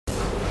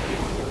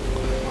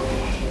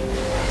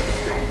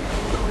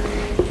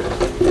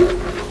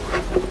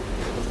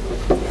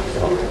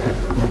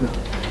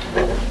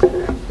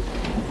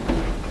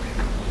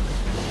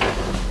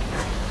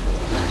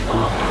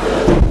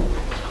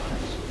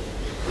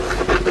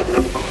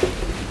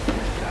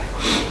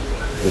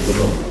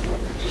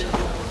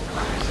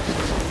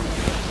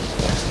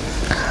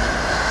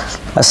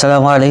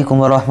السلام عليكم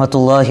ورحمة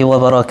الله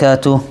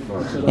وبركاته.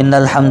 إن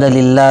الحمد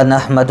لله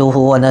نحمده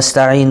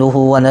ونستعينه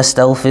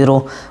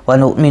ونستغفره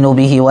ونؤمن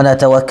به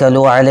ونتوكل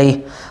عليه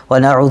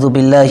ونعوذ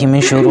بالله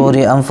من شرور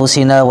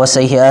أنفسنا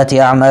وسيئات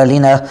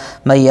أعمالنا.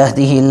 من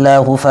يهده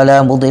الله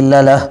فلا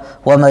مضل له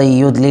ومن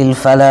يضلل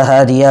فلا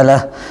هادي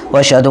له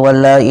وأشهد أن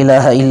لا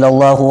إله إلا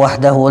الله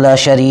وحده لا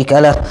شريك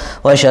له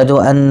وأشهد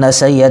أن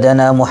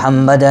سيدنا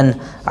محمدا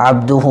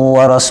عبده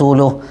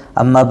ورسوله.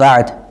 أما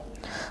بعد.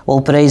 All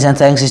praise and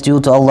thanks is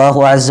due to Allah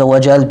Azza wa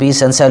Jal.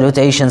 Peace and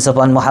salutations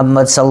upon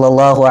Muhammad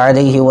sallallahu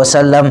alayhi wa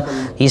sallam,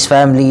 his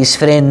family, his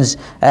friends,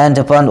 and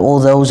upon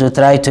all those who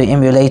try to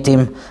emulate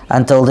him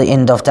until the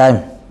end of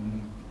time.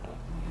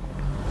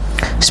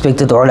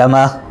 Respected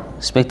ulama,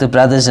 respected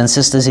brothers and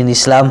sisters in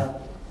Islam,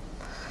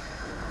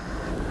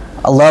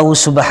 Allah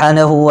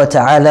subhanahu wa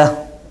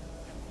ta'ala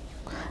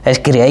has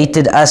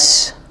created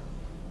us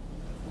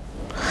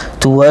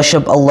to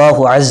worship Allah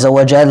Azza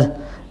wa Jal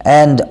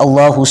and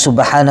Allah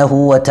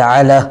subhanahu wa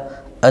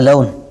ta'ala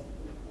alone.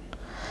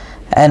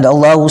 And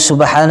Allah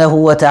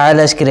subhanahu wa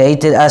ta'ala has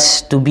created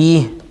us to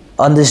be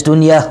on this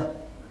dunya,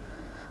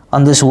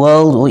 on this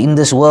world or in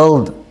this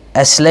world,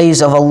 as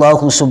slaves of Allah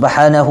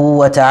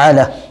subhanahu wa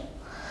ta'ala.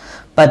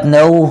 But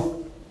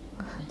know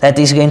that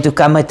there's going to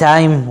come a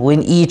time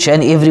when each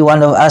and every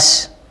one of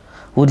us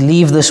would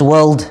leave this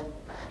world,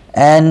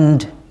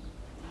 and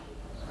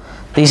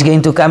there's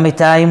going to come a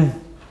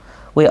time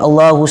where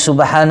Allah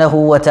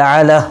subhanahu wa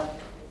ta'ala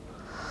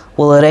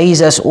will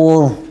raise us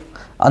all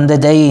on the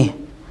day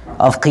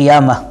of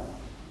Qiyamah.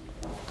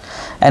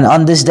 And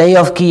on this day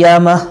of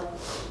Qiyamah,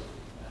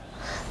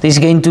 there's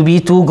going to be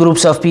two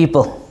groups of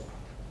people.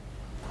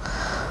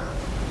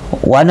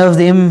 One of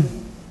them,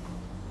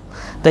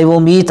 they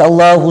will meet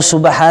Allah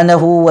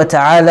subhanahu wa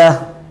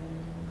ta'ala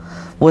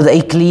with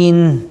a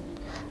clean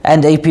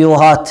and a pure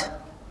heart.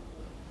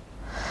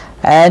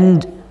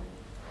 And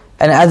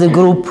another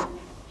group,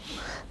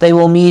 they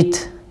will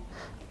meet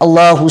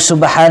Allah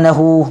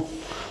subhanahu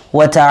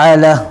wa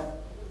ta'ala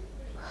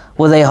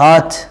with a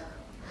heart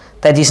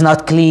that is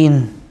not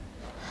clean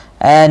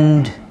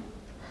and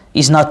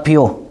is not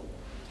pure.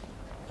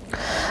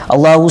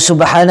 Allah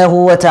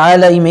subhanahu wa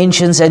ta'ala, He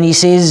mentions and He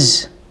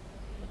says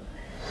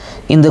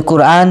in the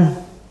Quran,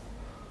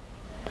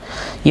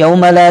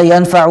 يَوْمَ لَا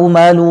يَنْفَعُ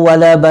مَالُ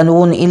وَلَا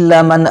بَنُونَ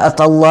إِلَّا مَنْ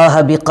أَتَى اللَّهَ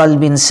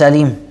بِقَلْبٍ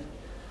سَلِيمٍ.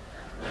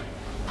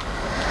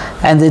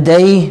 And the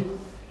day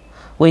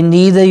when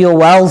neither your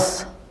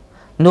wealth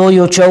nor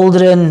your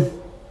children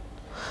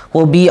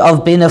will be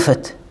of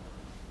benefit.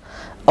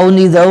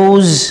 Only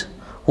those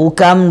who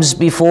comes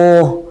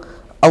before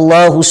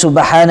Allah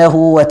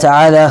subhanahu wa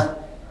ta'ala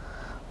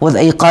with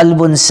a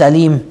qalbun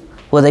salim,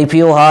 with a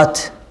pure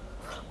heart,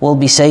 will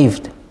be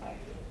saved.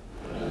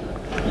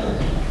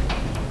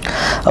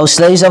 O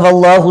slaves of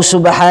Allah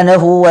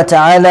subhanahu wa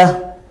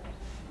ta'ala,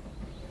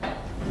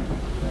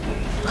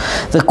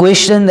 the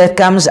question that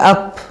comes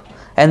up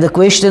and the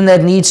question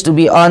that needs to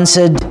be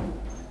answered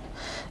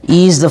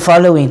is the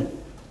following.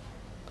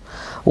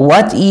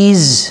 What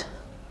is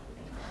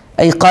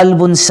a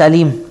qalbun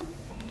salim?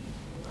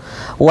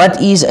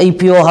 What is a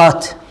pure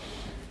heart?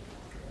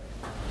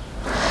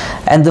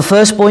 And the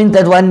first point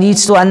that one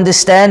needs to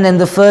understand, and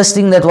the first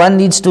thing that one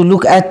needs to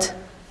look at,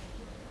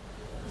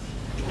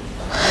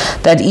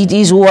 that it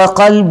is huwa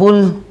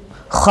qalbul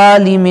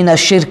khali min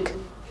ash-shirk,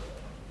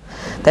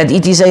 that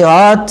it is a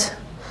heart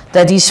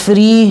that is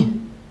free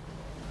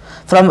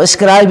from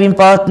ascribing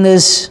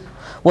partners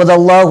with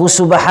Allah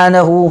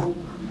subhanahu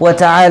wa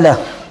ta'ala.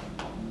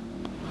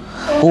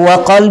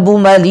 Huwa qalbu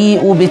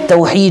mali'u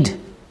bit-tawheed,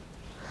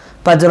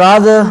 but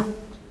rather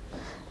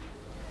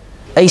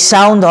a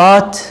sound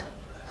heart,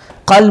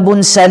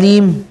 qalbun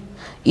salim,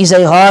 is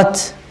a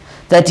heart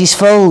that is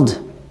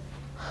filled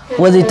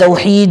with the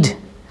tawheed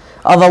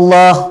of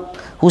Allah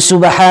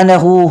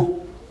subhanahu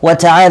wa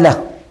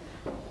ta'ala.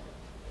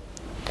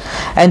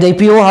 And a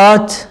pure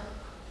heart,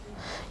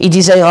 it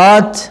is a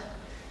heart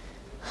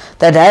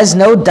that has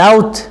no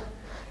doubt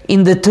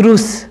in the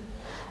truth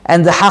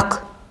and the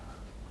haqq.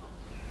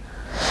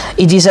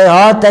 It is a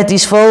heart that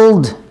is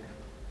filled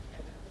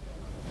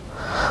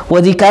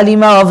with the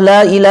kalima of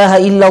La ilaha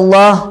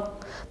illallah,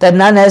 that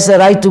none has the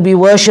right to be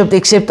worshipped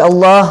except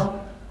Allah,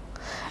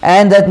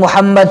 and that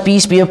Muhammad,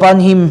 peace be upon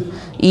him,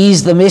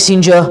 is the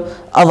messenger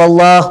of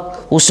Allah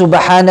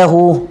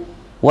subhanahu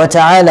wa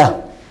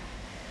ta'ala.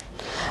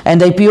 And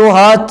a pure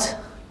heart,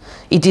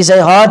 it is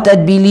a heart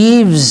that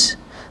believes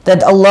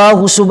that Allah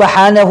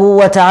subhanahu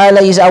wa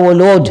ta'ala is our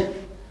Lord.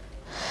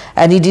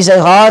 And it is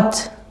a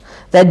heart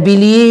that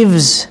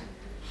believes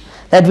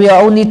that we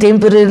are only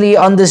temporarily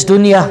on this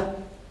dunya.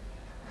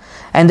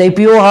 And a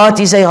pure heart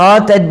is a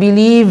heart that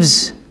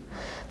believes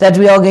that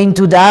we are going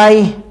to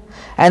die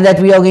and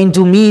that we are going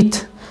to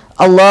meet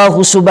Allah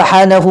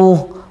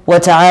subhanahu wa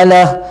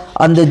ta'ala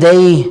on the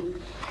day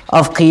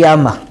of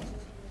Qiyamah.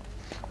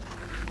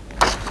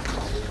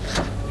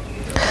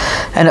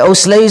 And O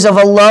slaves of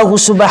Allah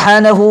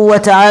subhanahu wa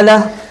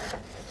ta'ala,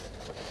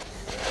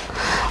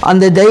 On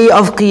the day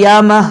of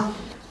Qiyamah,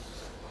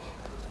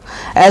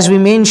 as we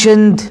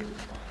mentioned,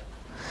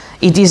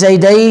 it is a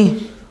day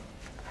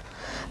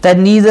that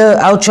neither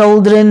our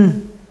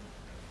children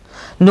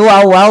nor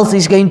our wealth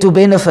is going to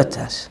benefit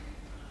us.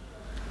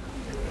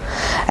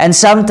 And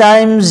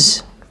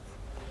sometimes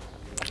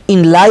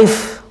in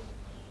life,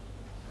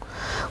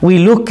 we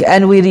look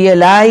and we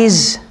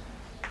realize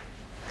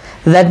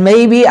that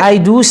maybe I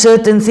do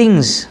certain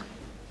things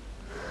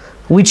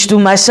which to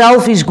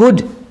myself is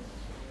good.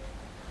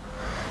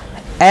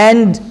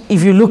 And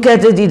if you look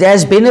at it, it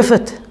has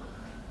benefit.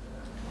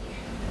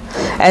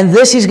 And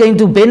this is going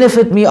to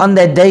benefit me on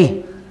that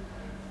day.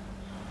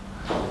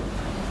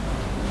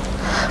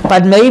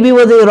 But maybe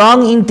with the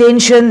wrong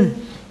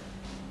intention,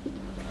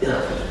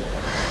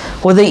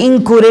 with the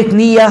incorrect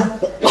niyyah,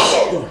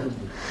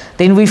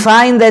 then we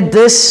find that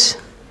this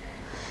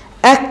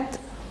act,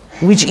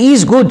 which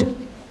is good,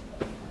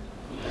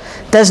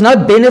 does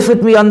not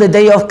benefit me on the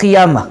day of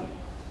Qiyamah.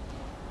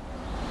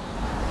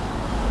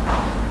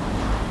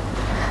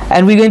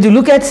 And we're going to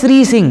look at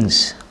three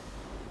things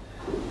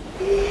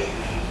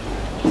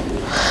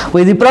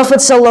where the Prophet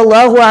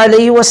sallallahu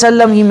alaihi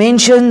wasallam, he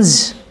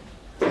mentions,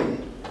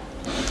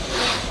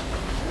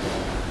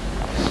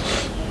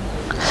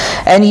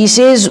 and he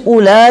says,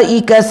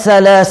 "Ulaika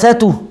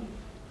thalathatu."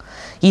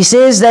 He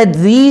says that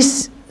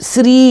these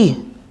three,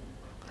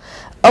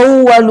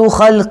 awwalu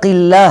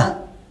khalqillah,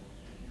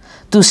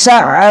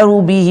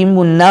 tusa'aru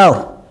bihimun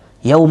nar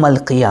yawm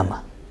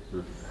al-qiyamah.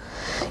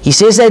 He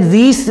says that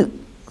these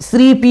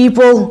three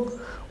people,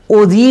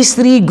 or these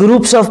three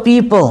groups of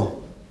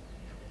people,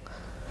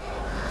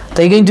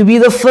 they're going to be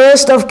the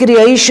first of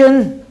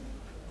creation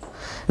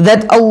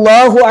that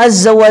Allah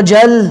Azza wa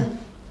Jal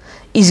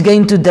is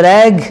going to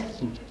drag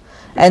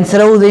and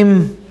throw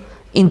them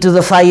into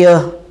the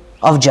fire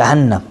of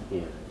Jahannam.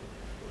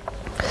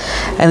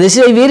 And this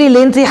is a very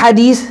lengthy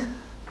hadith.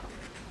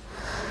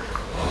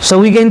 So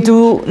we're going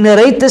to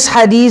narrate this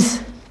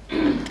hadith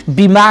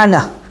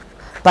bima'na,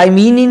 by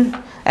meaning,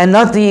 and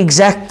not the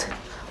exact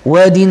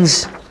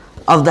wordings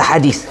of the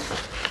hadith.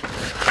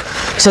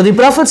 So the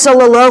Prophet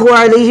sallallahu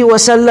alaihi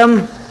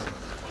wasallam,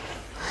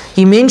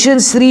 he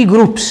mentions three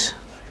groups.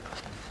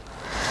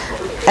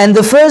 And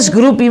the first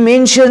group he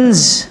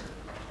mentions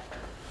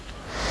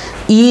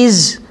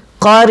is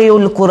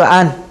Qari'ul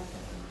Quran,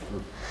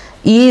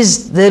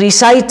 is the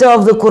reciter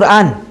of the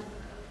Quran.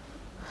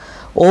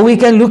 Or we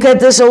can look at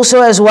this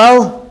also as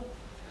well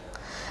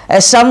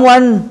as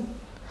someone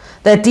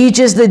that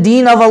teaches the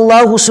deen of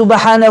Allah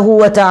subhanahu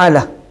wa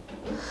ta'ala.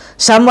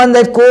 Someone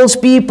that calls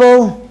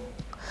people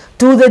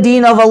to the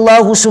deen of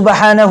Allah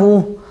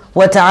subhanahu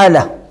wa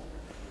ta'ala.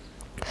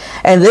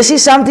 And this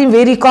is something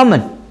very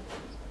common.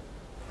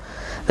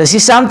 This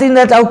is something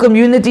that our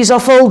communities are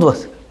filled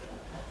with.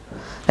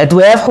 That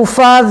we have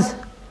Hufadh,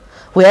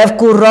 we have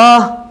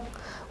Qurra,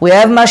 we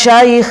have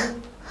Mashayikh,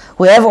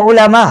 we have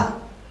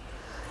Ulama,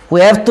 we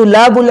have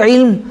Tulabul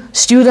Ilm,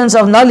 students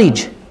of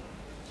knowledge.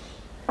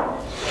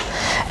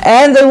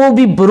 And they will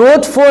be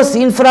brought forth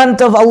in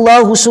front of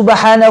Allah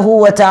subhanahu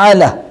wa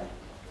ta'ala.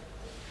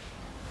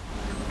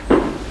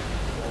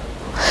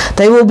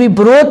 They will be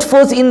brought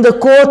forth in the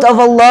court of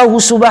Allah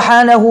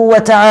subhanahu wa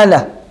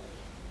ta'ala,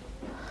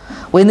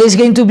 when there's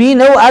going to be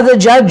no other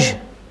judge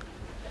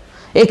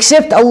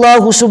except Allah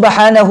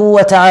subhanahu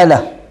wa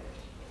ta'ala.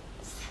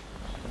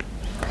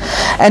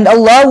 And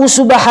Allah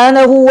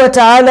subhanahu wa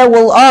ta'ala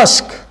will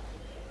ask,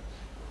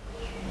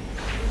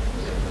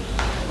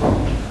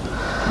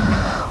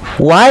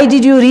 why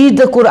did you read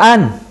the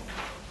Quran?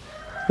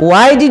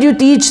 Why did you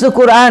teach the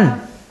Quran?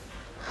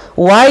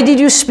 Why did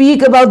you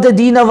speak about the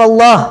deen of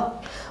Allah?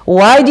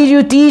 Why did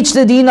you teach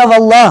the deen of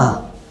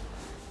Allah?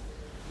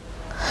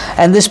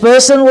 And this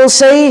person will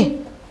say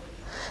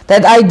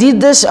that I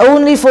did this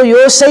only for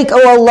your sake,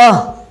 O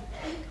Allah.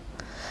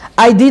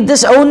 I did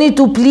this only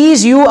to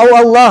please you, O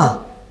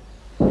Allah.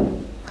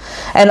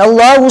 And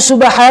Allah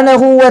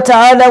subhanahu wa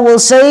ta'ala will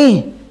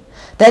say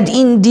that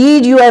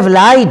indeed you have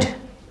lied.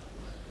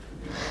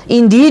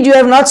 Indeed you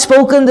have not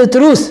spoken the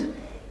truth.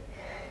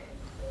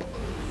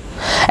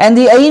 And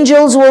the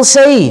angels will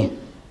say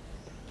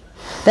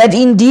that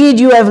indeed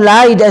you have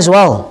lied as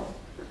well.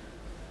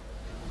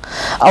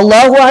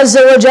 Allah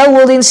Azza wa Jal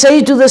will then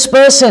say to this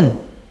person,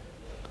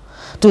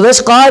 to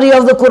this Qari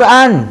of the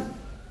Quran,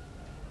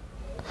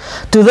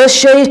 to this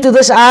Shaykh, to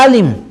this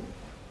Alim,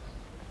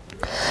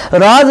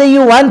 rather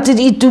you wanted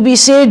it to be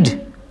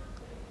said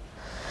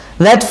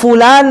that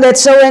Fulan, that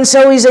so and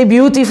so is a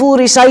beautiful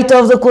reciter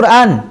of the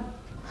Quran,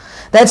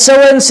 that so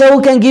and so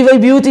can give a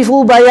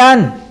beautiful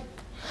bayan,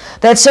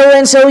 that so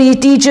and so he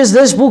teaches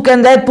this book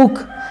and that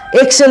book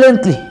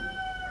excellently.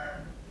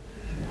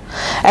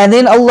 And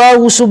then Allah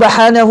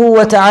subhanahu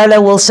wa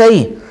ta'ala will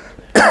say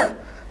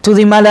to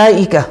the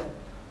malaika,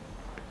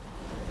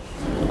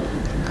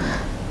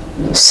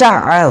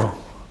 Sa'ar,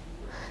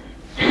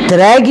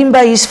 drag him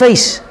by his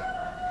face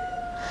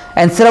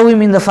and throw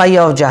him in the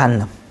fire of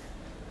Jahannam.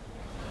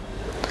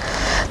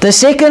 The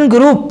second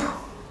group,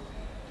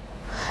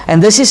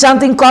 and this is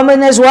something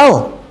common as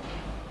well,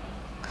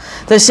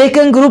 The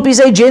second group is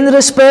a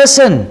generous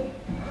person.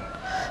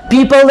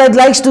 People that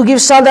likes to give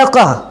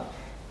sadaqah.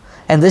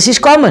 And this is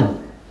common.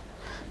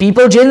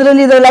 People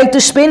generally, they like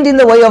to spend in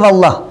the way of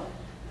Allah.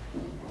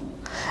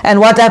 And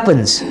what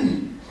happens?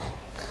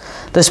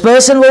 This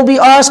person will be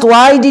asked,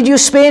 why did you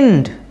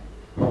spend?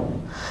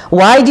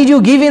 Why did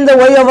you give in the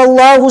way of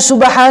Allah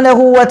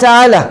subhanahu wa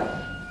ta'ala?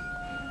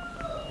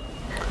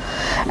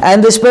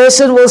 And this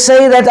person will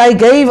say that I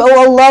gave,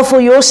 oh Allah,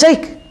 for your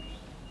sake.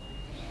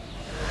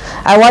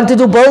 I wanted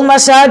to build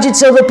masajid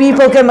so the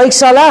people can make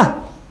salah.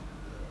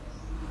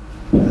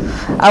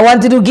 I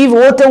wanted to give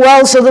water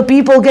wells so the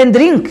people can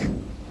drink.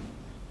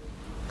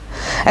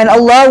 And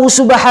Allah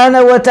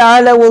subhanahu wa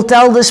ta'ala will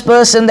tell this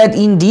person that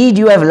indeed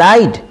you have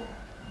lied.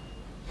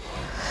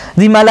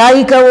 The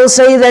malaika will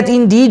say that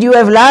indeed you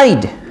have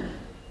lied.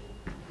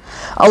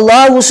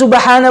 Allah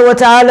subhanahu wa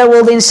ta'ala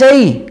will then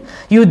say,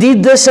 you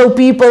did this so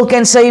people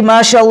can say,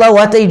 MashaAllah,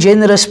 what a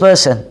generous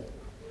person.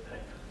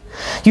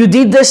 You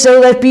did this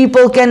so that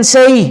people can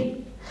say,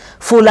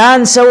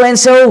 Fulan so and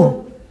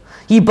so,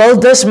 he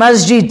built this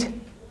masjid.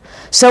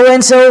 So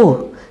and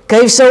so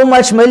gave so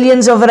much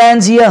millions of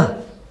rands here.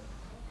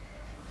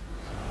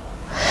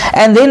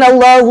 And then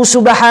Allah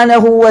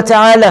subhanahu wa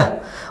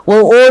ta'ala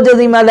will order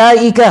the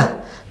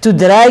malaika to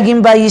drag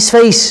him by his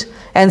face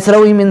and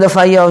throw him in the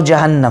fire of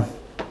Jahannam.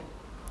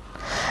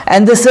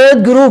 And the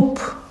third group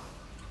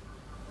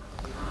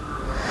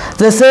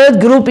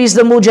is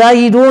the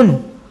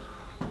mujahidun.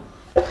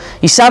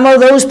 Is some of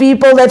those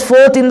people that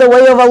fought in the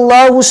way of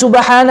Allah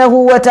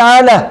subhanahu wa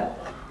ta'ala.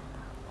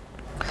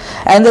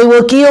 And they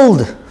were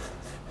killed.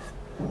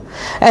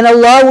 And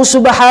Allah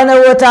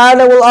subhanahu wa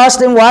ta'ala will ask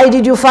them, why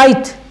did you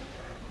fight?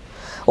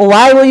 Or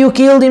why were you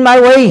killed in my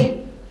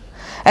way?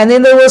 And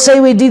then they will say,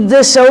 we did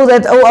this so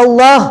that, oh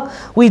Allah,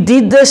 we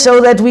did this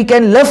so that we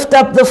can lift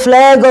up the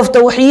flag of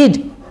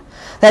Tawheed.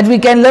 That we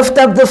can lift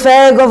up the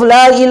flag of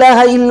La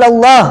ilaha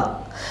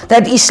illallah.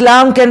 That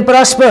Islam can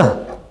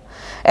prosper.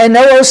 And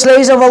know, O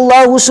slaves of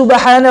Allah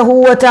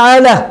subhanahu wa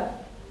ta'ala,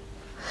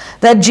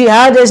 that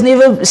jihad has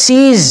never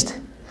ceased.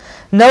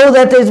 Know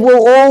that it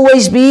will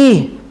always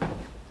be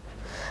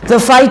the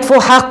fight for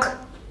haqq.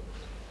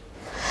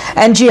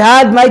 And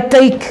jihad might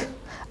take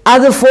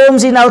other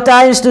forms in our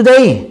times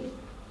today.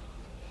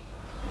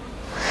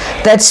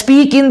 That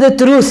speak in the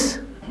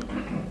truth.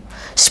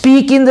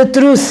 Speak in the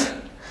truth.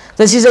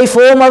 This is a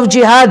form of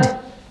jihad.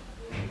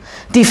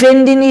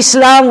 Defending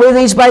Islam, whether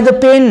it's by the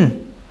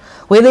pen,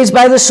 whether it's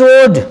by the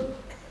sword,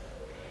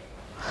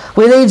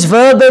 whether it's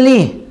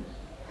verbally.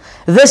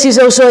 This is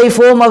also a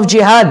form of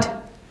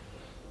jihad.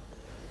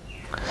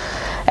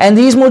 And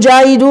these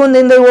mujahideen,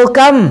 then they will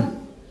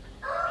come.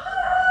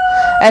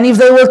 And if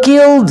they were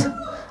killed,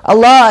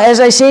 Allah, as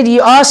I said,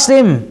 He asked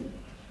them,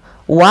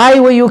 why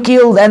were you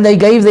killed? And they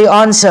gave the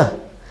answer.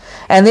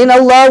 And then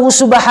Allah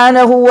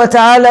subhanahu wa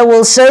ta'ala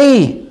will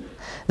say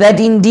that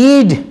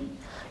indeed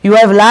you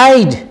have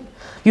lied.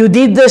 You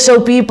did this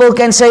so people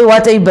can say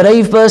what a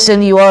brave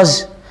person he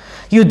was.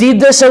 You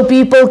did this so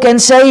people can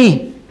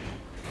say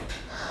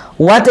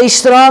what a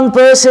strong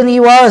person he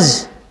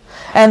was.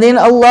 And then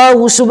Allah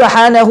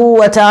subhanahu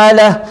wa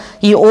ta'ala,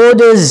 He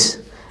orders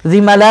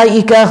the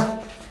malaika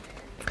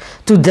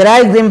to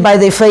drag them by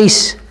their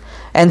face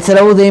and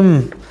throw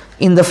them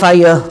in the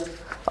fire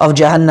of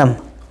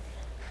Jahannam.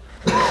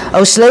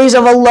 O slaves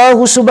of Allah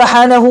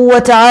subhanahu wa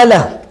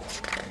ta'ala,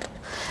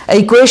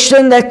 a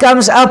question that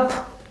comes up: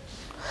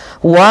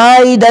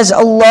 why does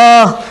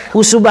Allah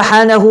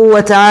subhanahu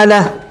wa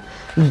ta'ala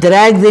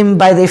drag them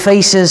by their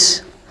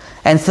faces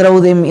and throw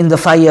them in the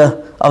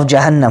fire of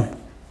Jahannam?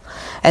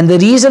 And the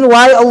reason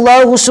why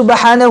Allah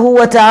subhanahu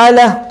wa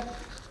ta'ala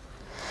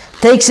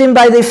takes them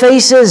by their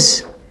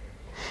faces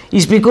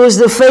is because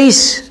the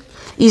face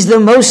is the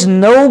most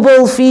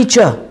noble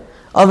feature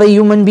of a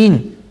human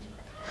being.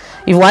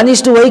 If one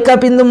is to wake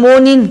up in the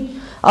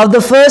morning, of the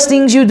first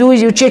things you do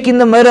is you check in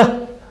the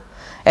mirror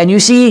and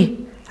you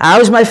see, how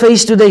is my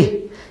face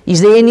today?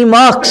 Is there any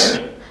marks?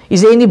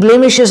 Is there any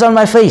blemishes on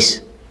my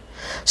face?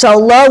 So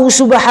Allah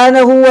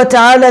subhanahu wa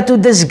ta'ala, to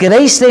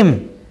disgrace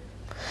them,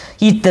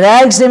 He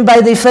drags them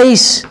by their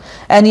face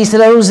and He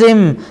throws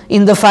them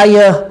in the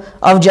fire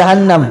of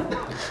Jahannam.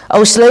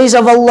 O slaves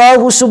of Allah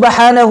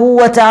subhanahu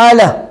wa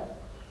ta'ala,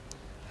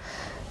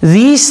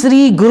 these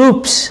three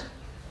groups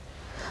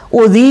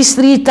or these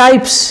three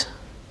types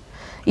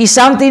is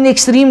something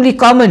extremely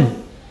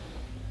common.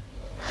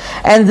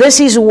 And this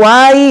is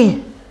why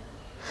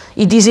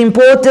it is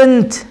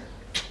important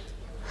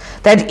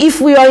that if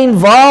we are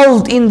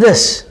involved in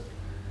this,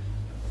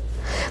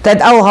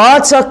 that our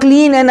hearts are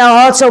clean and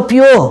our hearts are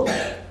pure,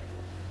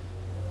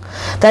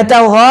 that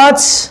our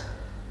hearts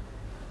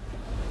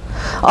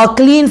are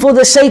clean for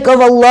the sake of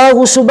Allah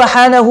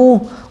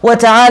subhanahu wa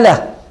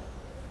ta'ala,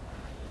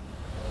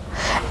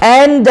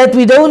 and that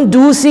we don't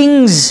do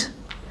things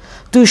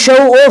to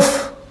show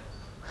off,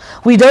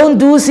 we don't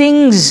do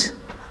things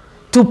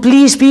to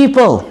please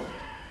people,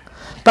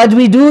 but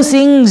we do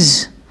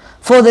things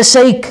for the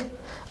sake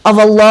of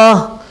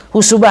Allah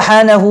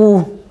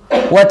subhanahu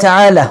wa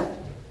ta'ala.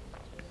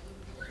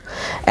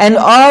 And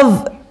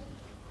of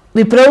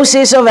the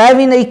process of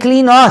having a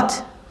clean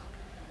heart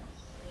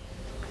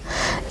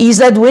is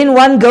that when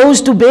one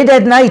goes to bed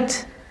at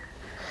night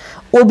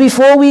or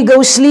before we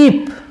go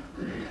sleep,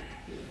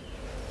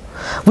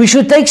 we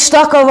should take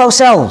stock of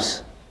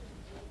ourselves.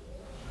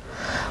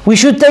 We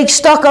should take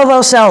stock of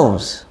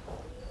ourselves.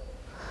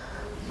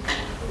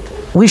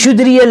 We should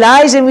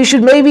realize, and we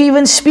should maybe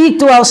even speak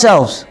to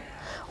ourselves.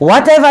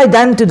 What have I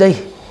done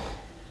today?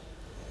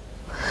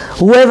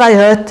 Who have I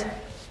hurt?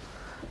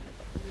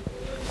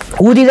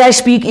 Who did I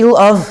speak ill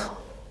of?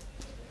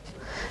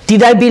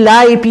 Did I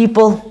belie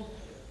people?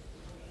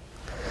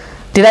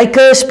 Did I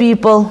curse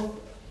people?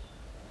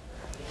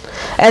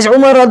 As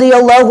Umar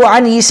radiyallahu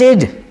anhu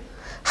said,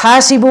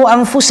 "Hasibu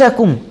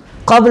anfusakum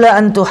qabla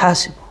an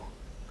tuhasibu."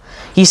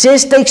 He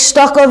says, take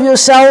stock of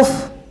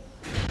yourself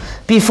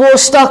before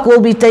stock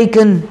will be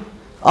taken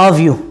of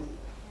you.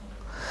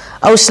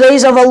 Our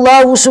slaves of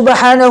Allah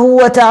subhanahu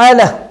wa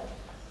ta'ala,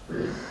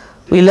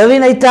 we live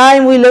in a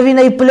time, we live in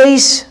a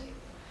place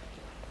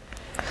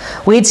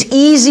where it's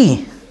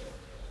easy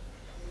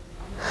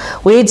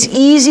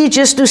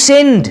just to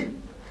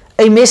send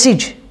a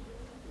message.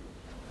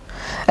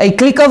 A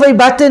click of a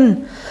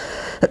button,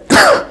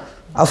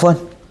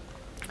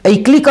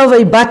 a click of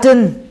a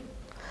button,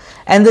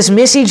 and this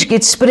message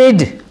gets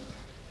spread.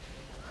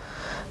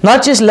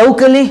 Not just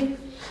locally,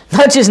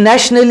 not just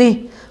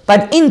nationally,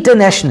 but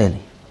internationally.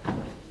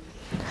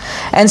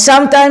 And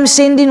sometimes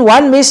sending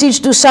one message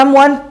to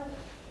someone,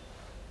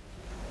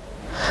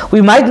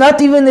 we might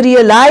not even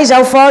realize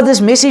how far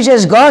this message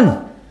has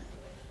gone.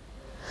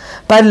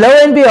 But lo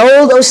and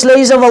behold, O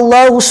slaves of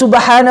Allah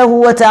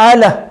subhanahu wa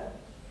ta'ala,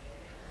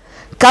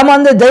 come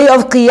on the day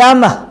of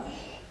Qiyamah,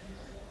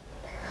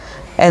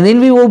 and then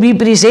we will be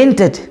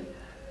presented,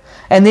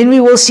 and then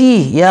we will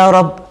see, Ya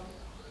Rabb,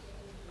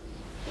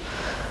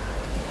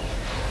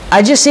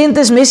 I just sent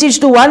this message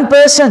to one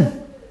person.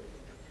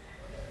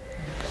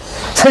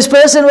 This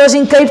person was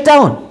in Cape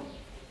Town,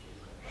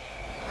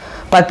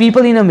 but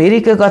people in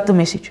America got the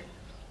message.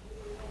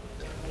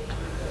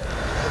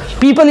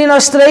 People in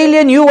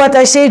Australia knew what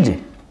I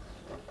said.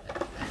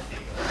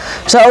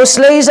 So our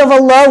slaves of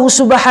Allah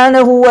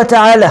subhanahu wa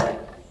ta'ala,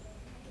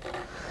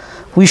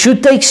 we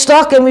should take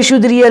stock and we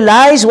should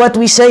realize what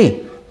we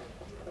say.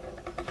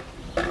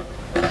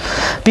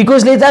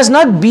 Because let us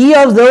not be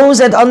of those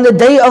that on the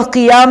day of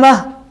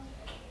Qiyamah,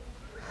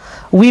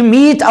 we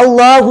meet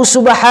Allah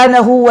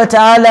subhanahu wa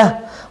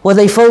ta'ala with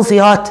a filthy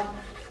heart.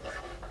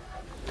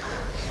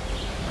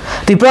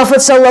 The Prophet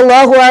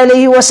sallallahu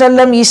alayhi wa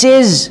sallam, he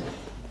says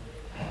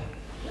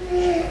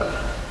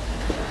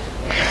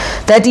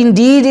that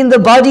indeed in the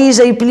body is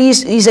a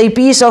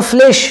piece of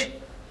flesh.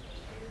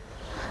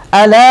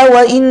 ألا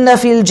وإن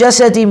في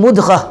الجسد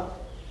مضغة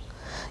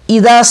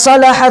إذا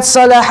صلحت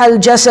صلح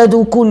الجسد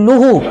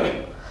كله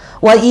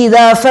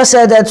وإذا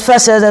فسدت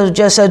فسد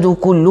الجسد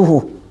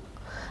كله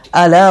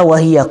ألا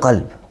وهي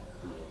قلب.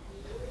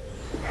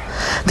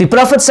 The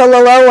Prophet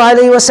sallallahu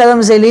alayhi wa sallam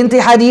is a lengthy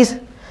hadith.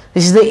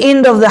 This is the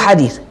end of the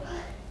hadith.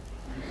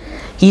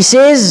 He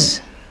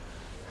says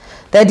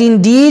that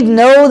indeed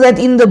know that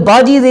in the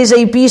body there is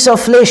a piece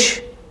of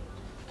flesh.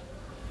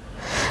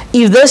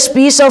 If this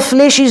piece of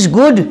flesh is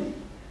good,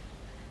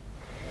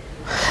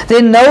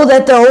 then know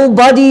that the whole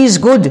body is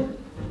good.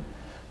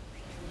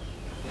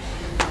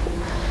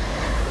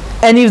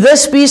 And if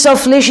this piece of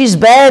flesh is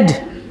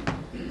bad,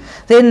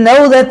 then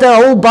know that the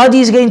whole body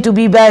is going to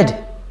be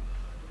bad.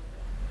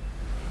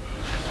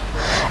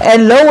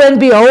 And lo and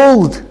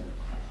behold,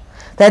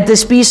 that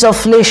this piece of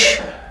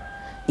flesh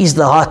is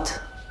the heart.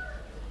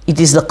 It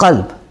is the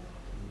qalb.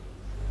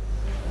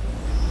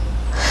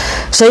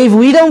 So if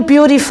we don't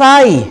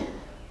purify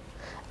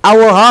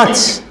our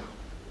hearts,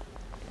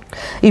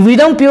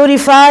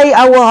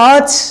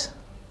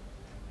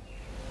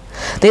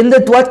 then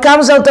what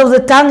comes out of the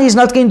tongue is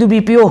not going to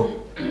be pure.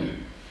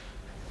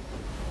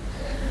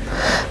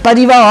 But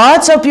if our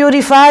hearts are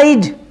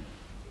purified,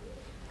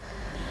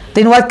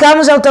 then what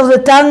comes out of the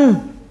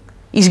tongue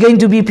is going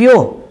to be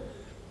pure.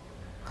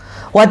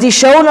 What is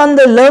shown on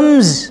the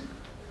limbs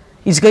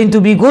is going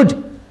to be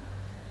good.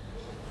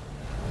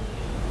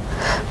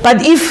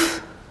 But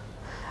if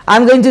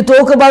I'm going to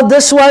talk about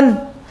this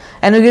one,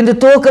 and we're going to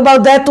talk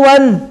about that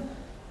one,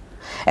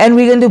 and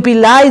we're going to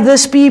belie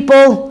this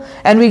people,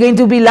 and we're going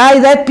to belie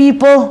that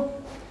people,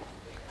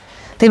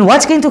 then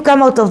what's going to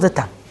come out of the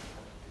tongue?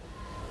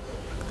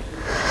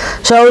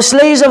 So our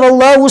slaves of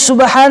Allah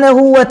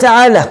subhanahu wa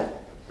ta'ala,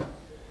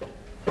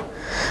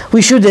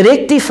 we should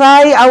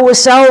rectify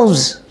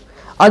ourselves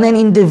on an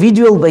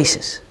individual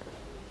basis.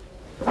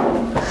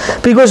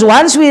 Because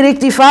once we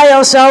rectify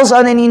ourselves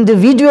on an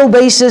individual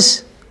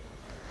basis,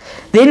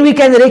 then we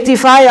can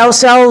rectify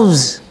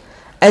ourselves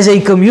as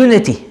a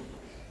community.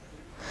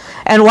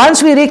 And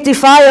once we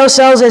rectify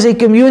ourselves as a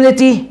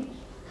community,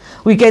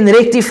 we can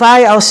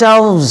rectify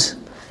ourselves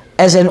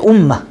as an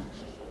ummah.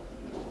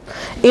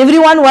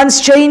 Everyone wants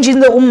change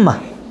in the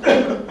ummah,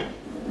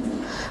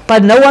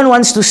 but no one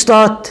wants to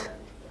start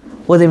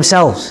with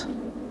themselves.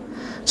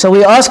 So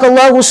we ask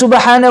Allah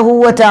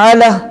subhanahu wa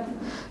ta'ala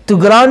to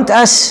grant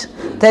us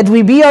that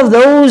we be of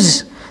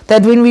those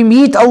that when we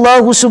meet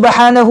Allah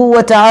subhanahu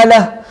wa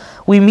ta'ala,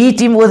 we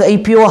meet Him with a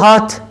pure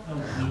heart.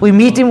 We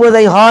meet Him with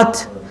a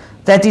heart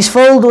that is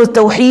filled with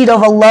tawheed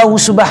of Allah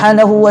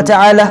subhanahu wa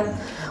ta'ala.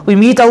 We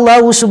meet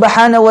Allah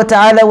subhanahu wa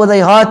ta'ala with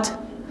a heart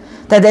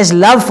that has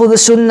love for the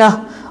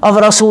sunnah of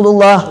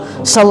Rasulullah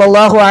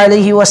sallallahu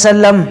alayhi wa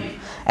sallam.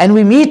 And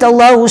we meet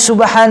Allah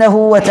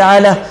subhanahu wa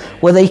ta'ala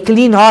with a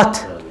clean heart,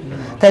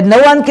 that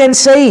no one can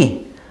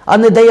say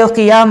on the day of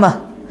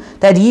Qiyamah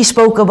that he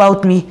spoke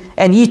about me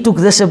and he took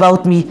this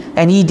about me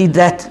and he did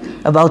that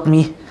about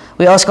me.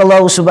 We ask Allah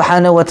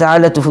subhanahu wa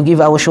ta'ala to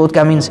forgive our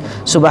shortcomings.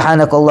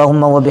 Subhanak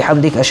Allahumma wa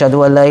bihamdik,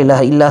 ashhadu an la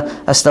ilaha illa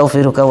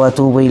astaghfiruka wa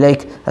atubu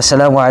ilayk.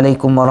 Assalamu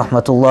alaikum wa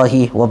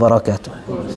rahmatullahi wa barakatuh.